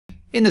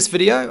In this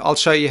video, I'll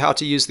show you how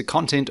to use the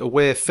Content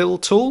Aware Fill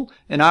tool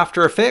in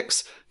After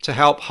Effects to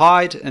help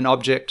hide an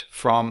object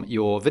from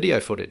your video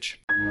footage.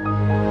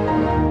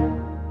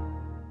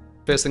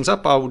 First things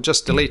up, I will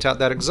just delete out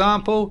that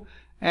example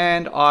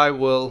and I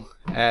will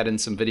add in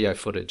some video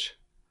footage.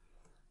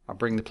 I'll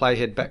bring the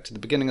playhead back to the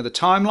beginning of the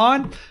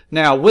timeline.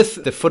 Now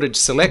with the footage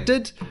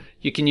selected,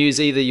 you can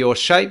use either your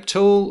shape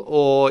tool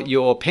or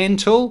your pen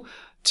tool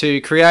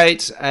to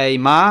create a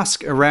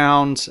mask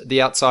around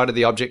the outside of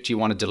the object you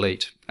want to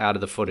delete out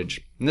of the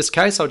footage. In this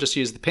case, I'll just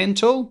use the pen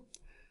tool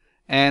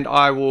and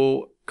I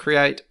will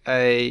create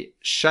a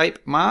shape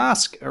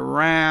mask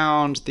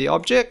around the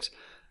object.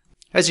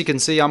 As you can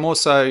see, I'm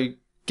also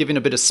giving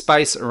a bit of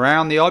space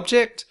around the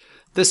object.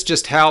 This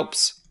just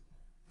helps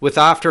with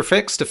After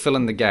Effects to fill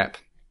in the gap.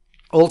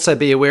 Also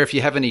be aware if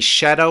you have any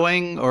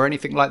shadowing or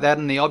anything like that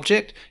in the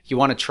object, you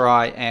want to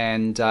try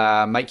and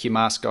make your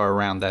mask go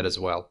around that as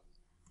well.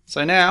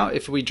 So now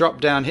if we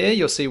drop down here,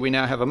 you'll see we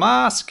now have a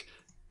mask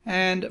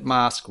and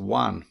mask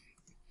 1.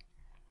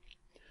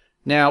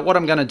 Now what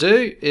I'm going to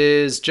do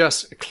is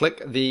just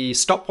click the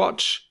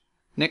stopwatch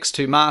next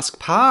to mask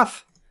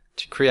path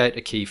to create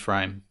a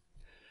keyframe.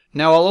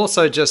 Now I'll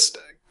also just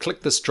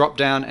click this drop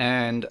down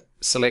and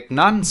select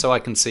none so I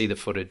can see the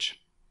footage.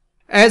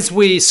 As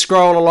we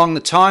scroll along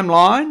the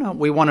timeline,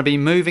 we want to be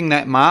moving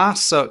that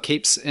mask so it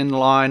keeps in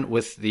line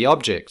with the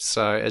object.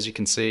 So as you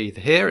can see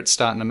here, it's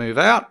starting to move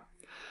out.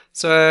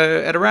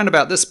 So at around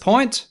about this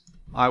point,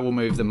 I will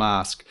move the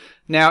mask.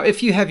 Now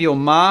if you have your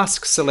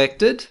mask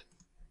selected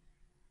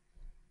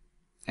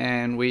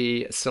and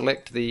we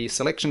select the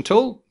selection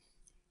tool,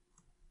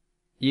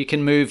 you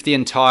can move the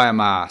entire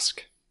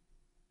mask.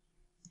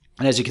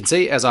 And as you can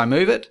see, as I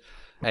move it,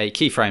 a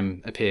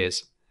keyframe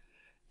appears.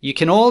 You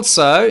can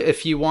also,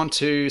 if you want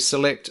to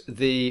select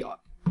the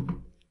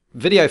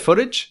video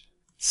footage,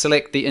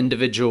 select the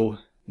individual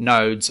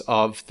nodes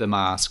of the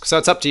mask. So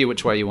it's up to you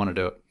which way you want to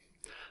do it.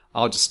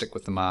 I'll just stick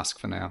with the mask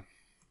for now.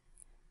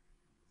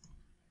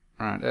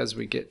 Alright, as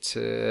we get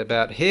to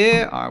about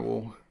here, I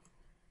will,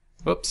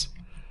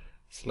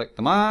 select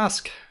the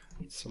mask,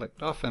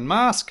 select off and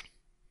mask,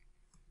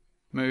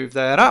 move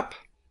that up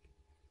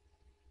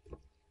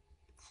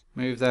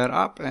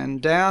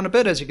and down a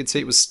bit. As you can see,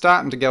 it was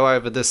starting to go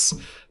over this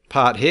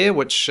part here,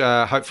 which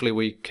hopefully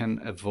we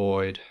can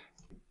avoid.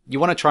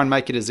 You want to try and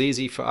make it as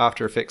easy for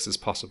After Effects as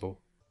possible.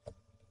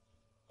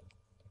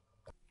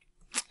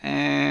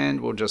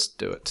 And we'll just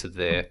do it to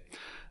there.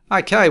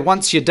 Okay,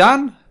 once you're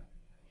done,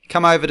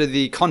 come over to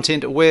the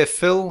Content Aware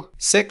Fill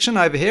section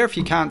over here. If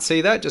you can't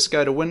see that, just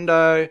go to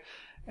Window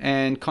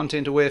and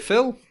Content Aware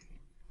Fill,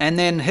 and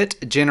then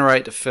hit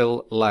Generate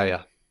Fill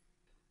Layer.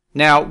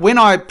 Now, when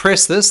I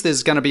press this,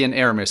 there's going to be an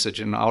error message,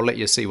 and I'll let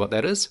you see what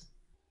that is.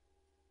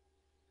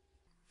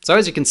 So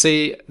as you can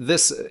see,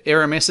 this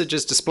error message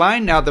is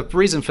displaying. Now, the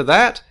reason for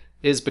that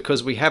is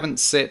because we haven't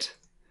set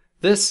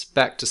this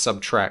back to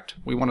subtract.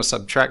 We want to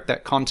subtract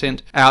that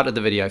content out of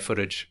the video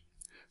footage.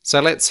 So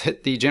let's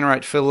hit the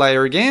Generate Fill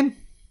Layer again.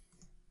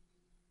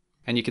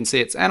 And you can see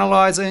it's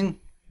analyzing.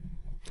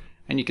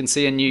 And you can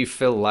see a new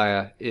fill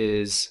layer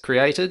is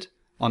created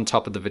on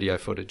top of the video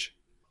footage.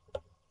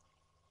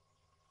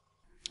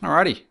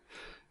 Alrighty.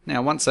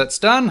 Now once that's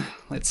done,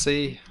 let's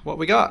see what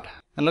we got.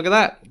 And look at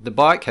that, the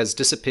bike has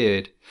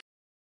disappeared.